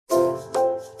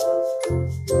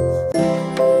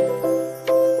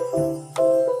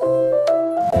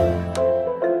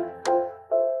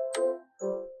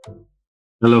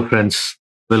Hello friends,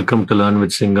 welcome to Learn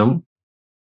with Singam.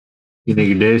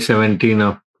 இன்னைக்கு day 17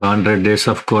 of 100 days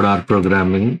of code R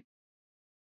programming.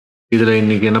 இதில்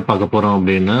இன்னைக்கு என்ன பார்க்க போகிறோம்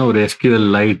அப்படின்னா ஒரு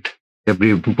SQLite எப்படி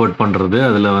இம்போர்ட் பண்ணுறது,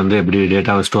 அதில் எப்படி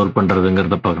டேட்டாவை ஸ்டோர்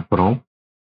பண்ணுறதுங்கிறத பார்க்க போகிறோம்.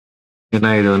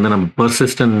 ஏன்னா இது நம்ம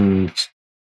பர்சிஸ்டன்ஸ்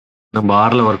நம்ம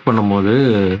ஆரில் ஒர்க் பண்ணும்போது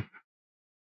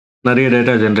நிறைய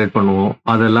டேட்டா ஜென்ரேட் பண்ணுவோம்.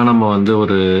 அதெல்லாம் நம்ம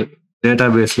ஒரு டேட்டா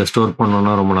பேஸில் ஸ்டோர்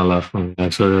பண்ணோன்னா ரொம்ப நல்லா இருக்கும்.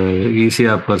 ஸோ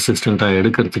ஈஸியாக பர்சிஸ்டண்ட்டாக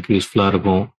எடுக்கிறதுக்கு யூஸ்ஃபுல்லாக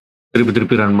இருக்கும்.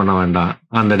 திருப்பி ரன் பண்ண வேண்டாம்,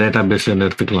 அந்த டேட்டா பேஸ்லேருந்து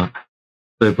எடுத்துக்கலாம்.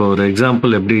 ஸோ இப்போ ஒரு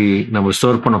எக்ஸாம்பிள் எப்படி நம்ம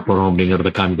ஸ்டோர் பண்ண போகிறோம்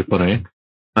அப்படிங்கிறத காமிக்க போகிறேன்.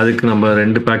 அதுக்கு நம்ம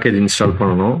 2 பேக்கேஜ் இன்ஸ்டால்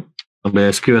பண்ணணும். நம்ம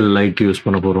SQLite யூஸ்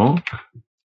பண்ண போகிறோம்.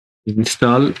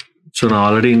 இன்ஸ்டால், ஸோ நான்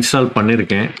ஆல்ரெடி இன்ஸ்டால்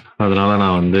பண்ணியிருக்கேன், அதனால்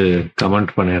நான்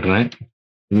கமெண்ட் பண்ணிடுறேன்.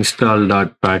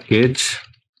 install.package.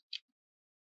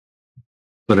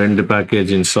 இப்போ 2 பேக்கேஜ்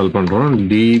இன்ஸ்டால் பண்ணுறோம்.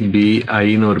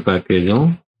 DBIன்னு ஒரு பேக்கேஜும்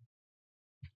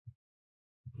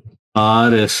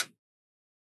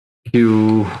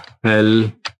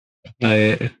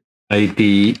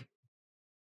SQLite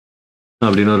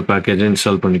அப்படின்னு ஒரு பேக்கேஜை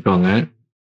இன்ஸ்டால் பண்ணிக்கோங்க.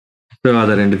 ஸோ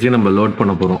அதை ரெண்டுத்தையும் நம்ம லோட்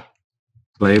பண்ண போகிறோம்.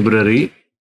 லைப்ரரி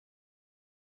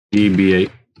DBI,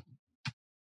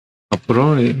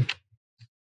 அப்புறம்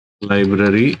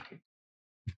லைப்ரரி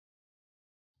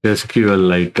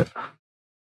SQLite.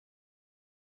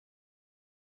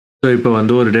 ஸோ இப்போ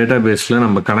ஒரு டேட்டா பேஸில்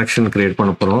நம்ம கனெக்ஷன் க்ரியேட்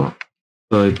பண்ண போகிறோம்.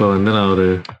 ஸோ இப்போ நான் ஒரு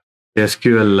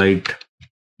SQLite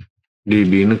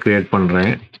DBன்னு க்ரியேட்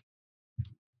பண்ணுறேன்.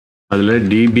 அதில்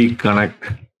DB கனெக்ட்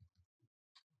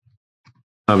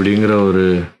அப்படிங்கிற ஒரு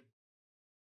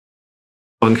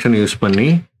ஃபங்க்ஷன் யூஸ் பண்ணி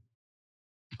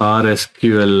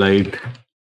SQLite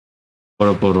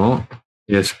போட போகிறோம்.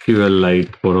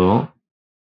 SQLite போடுவோம்.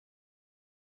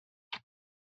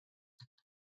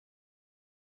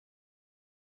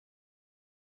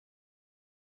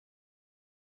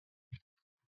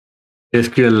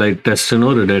 SQLite டெஸ்ட்னு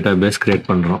ஒரு டேட்டா பேஸ் கிரியேட்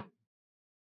பண்ணுறோம்.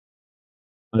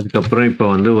 அதுக்கப்புறம் இப்போ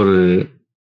ஒரு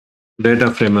டேட்டா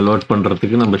ஃப்ரேமை லோட்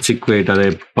பண்ணுறதுக்கு நம்ம SQLite, அதே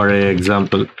பழைய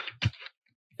எக்ஸாம்பிள்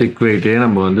SQLite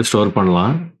நம்ம ஸ்டோர்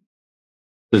பண்ணலாம்.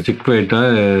 ஸோ SQLite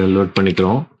லோட்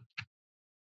பண்ணிக்கிறோம்.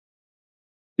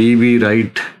 DB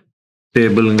ரைட்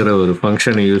டேபிள்ங்கிற ஒரு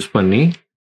ஃபங்க்ஷனை யூஸ் பண்ணி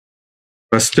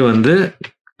ஃபஸ்ட்டு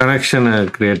கனெக்ஷனை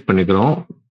க்ரியேட் பண்ணிக்கிறோம்.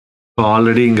 இப்போ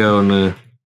ஆல்ரெடி இங்கே ஒன்று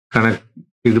கனெக்ட்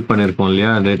பண்ணியிருக்கோம்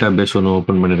இல்லையா, டேட்டா பேஸ் ஒன்று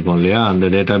ஓப்பன் பண்ணியிருக்கோம் இல்லையா, அந்த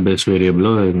டேட்டா பேஸ்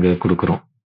வேரியபிளும் இங்கே கொடுக்குறோம்.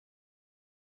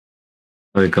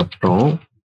 அதுக்கப்புறம்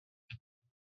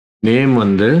நேம்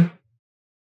அந்த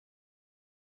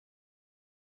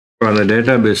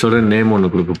டேட்டா பேஸோட நேம்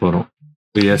ஒன்று கொடுக்க போகிறோம்.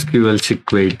 SQL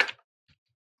SQLite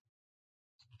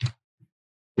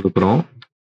கொடுக்குறோம்.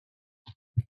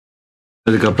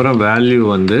 அதுக்கப்புறம் value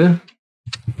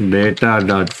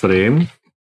data.frame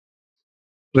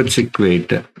with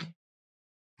SQLite.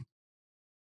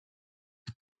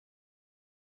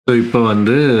 So இப்போ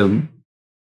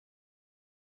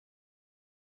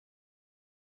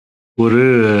ஒரு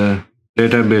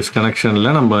டேட்டா பேஸ்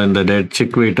கனெக்ஷனில் நம்ம இந்த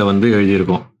SQLite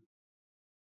எழுதியிருக்கோம்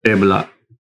டேபிளாக.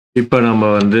 இப்போ நம்ம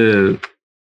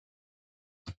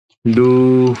do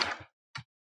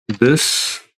this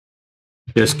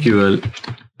SQL.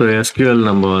 So SQL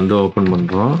நம்ம ஓப்பன்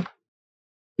பண்ணுறோம்.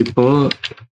 இப்போ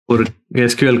ஒரு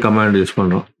SQL கமாண்ட் யூஸ்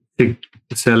பண்ணுறோம்.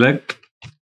 select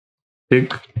tick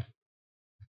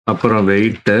அப்புறம்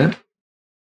weight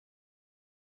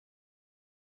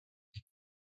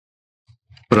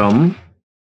from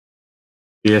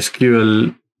SQL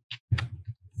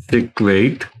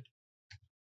SQLite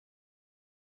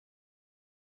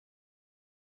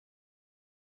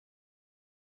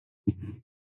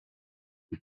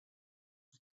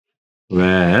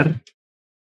where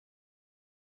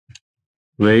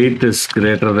weight is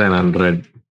greater than 100.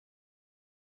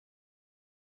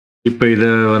 இப்போ இதை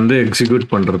எக்ஸிக்யூட்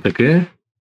பண்ணுறதுக்கு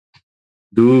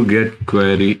do get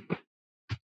query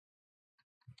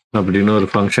அப்படின்னு ஒரு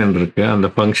ஃபங்க்ஷன் இருக்கு. அந்த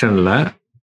ஃபங்க்ஷனில்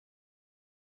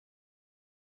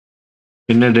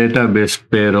என்ன டேட்டா பேஸ்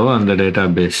பேரோ அந்த டேட்டா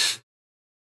பேஸ்,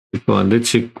 இப்போ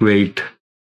SQLite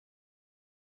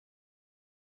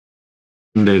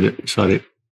இந்த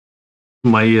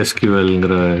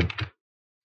MySQLங்கிற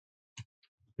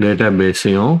data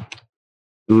பேஸையும்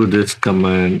do this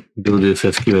command, do this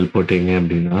SQL போட்டீங்க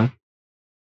அப்படின்னா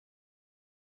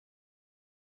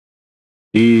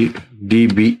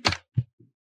DB.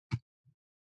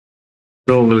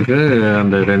 ஸோ உங்களுக்கு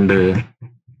அந்த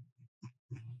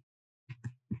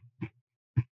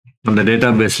டேட்டா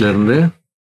பேஸ்ல இருந்து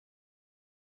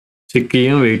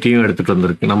சிக்கியும் வெயிட்டையும் எடுத்துட்டு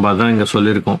வந்திருக்கு. நம்ம அதான் இங்கே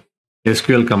சொல்லியிருக்கோம்.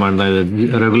 SQL கமாண்ட் தான்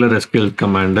இது, ரெகுலர் SQL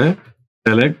கமாண்டு.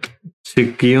 செலக்ட்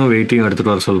சிக்கியும் வெயிட்டையும்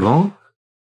எடுத்துட்டு வர சொல்கிறோம்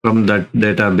from that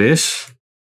database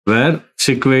where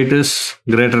SQLite is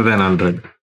greater than 100.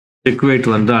 SQLite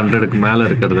வந்து 100க்கு மேலே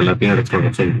இருக்கிறது எல்லாத்தையும் எடுத்துகிட்டு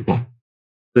வர சொல்லியிருக்கோம்.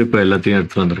 ஸோ இப்போ எல்லாத்தையும்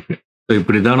எடுத்துகிட்டு வந்திருக்கு. ஸோ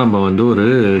இப்படி தான் நம்ம வந்து ஒரு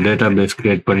டேட்டா பேஸ்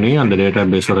கிரியேட் பண்ணி அந்த டேட்டா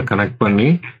பேஸோட கனெக்ட் பண்ணி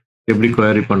எப்படி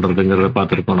குவரி பண்ணுறதுங்கிறத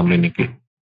பார்த்துருக்கோம் நம்ம இன்னைக்கு.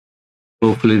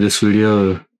 ஹோப்ஃபுல்லி திஸ் வீடியோ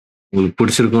உங்களுக்கு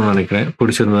பிடிச்சிருக்கும்னு நினைக்கிறேன்.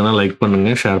 பிடிச்சிருந்ததுன்னா லைக்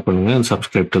பண்ணுங்கள், ஷேர் பண்ணுங்கள், and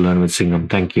subscribe to learn with சிங்கம்.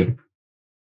 தேங்க்யூ.